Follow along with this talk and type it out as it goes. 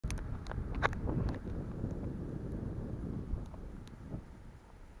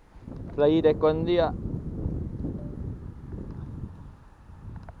Playita escondida.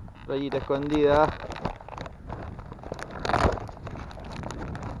 Playita escondida.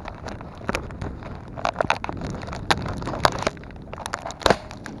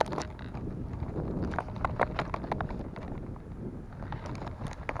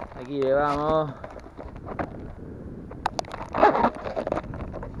 Aquí le vamos.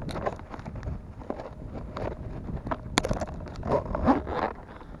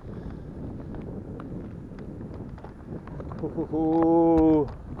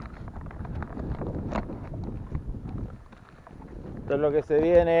 Esto es lo que se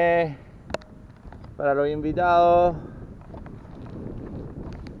viene para los invitados,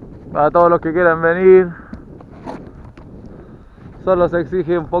 para todos los que quieran venir. Solo se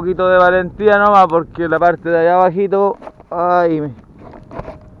exige un poquito de valentía nomás, porque la parte de allá abajito, ay,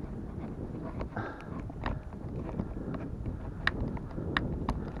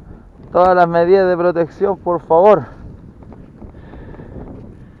 todas las medidas de protección, por favor.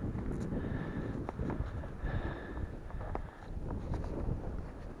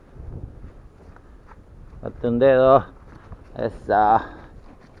 Hazte un dedo. Esa.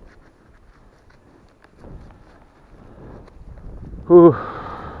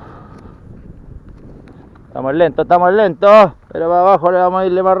 Estamos lentos, pero para abajo le vamos a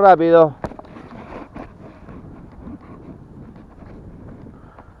irle más rápido.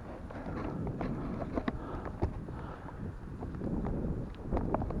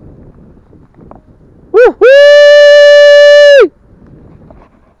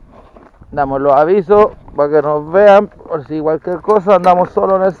 Damos los avisos para que nos vean, por si cualquier cosa andamos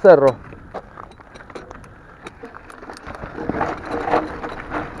solo en el cerro.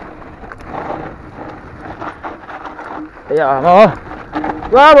 Ya vamos.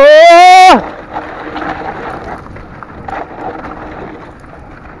 ¡Vamos!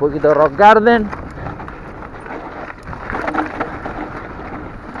 Un poquito de rock garden.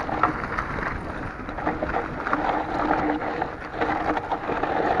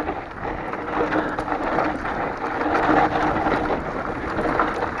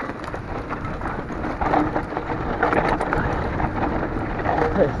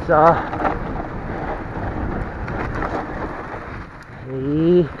 Eso.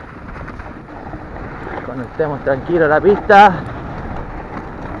 Y conectemos tranquilo la pista.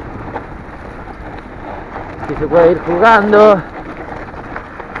 Aquí se puede ir jugando.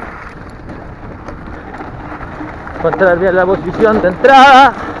 Encontrar bien la posición de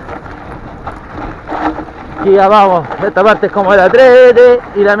entrada. Aquí ya vamos. Esta parte es como el atrete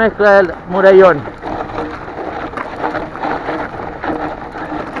y la mezcla del murallón.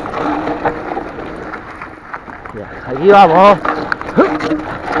 Ya, aquí vamos.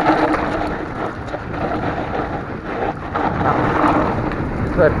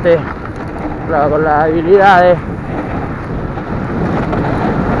 Suerte, claro, con las habilidades.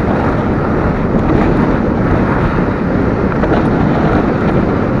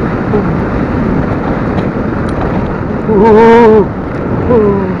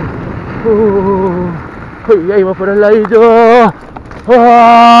 Ahí vamos por el ladito.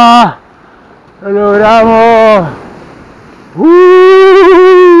 ¡Ah! ¡Lo logramos!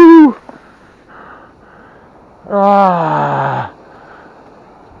 ¡Ah!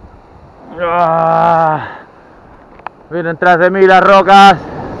 ¡Ah! Vienen tras de mí las rocas.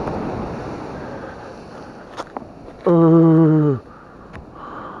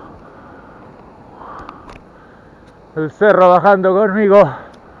 El cerro bajando conmigo.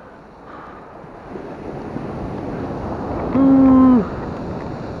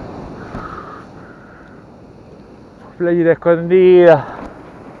 Playita escondida.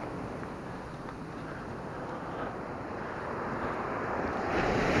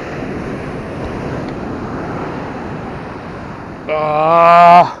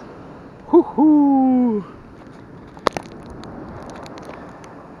 Ah,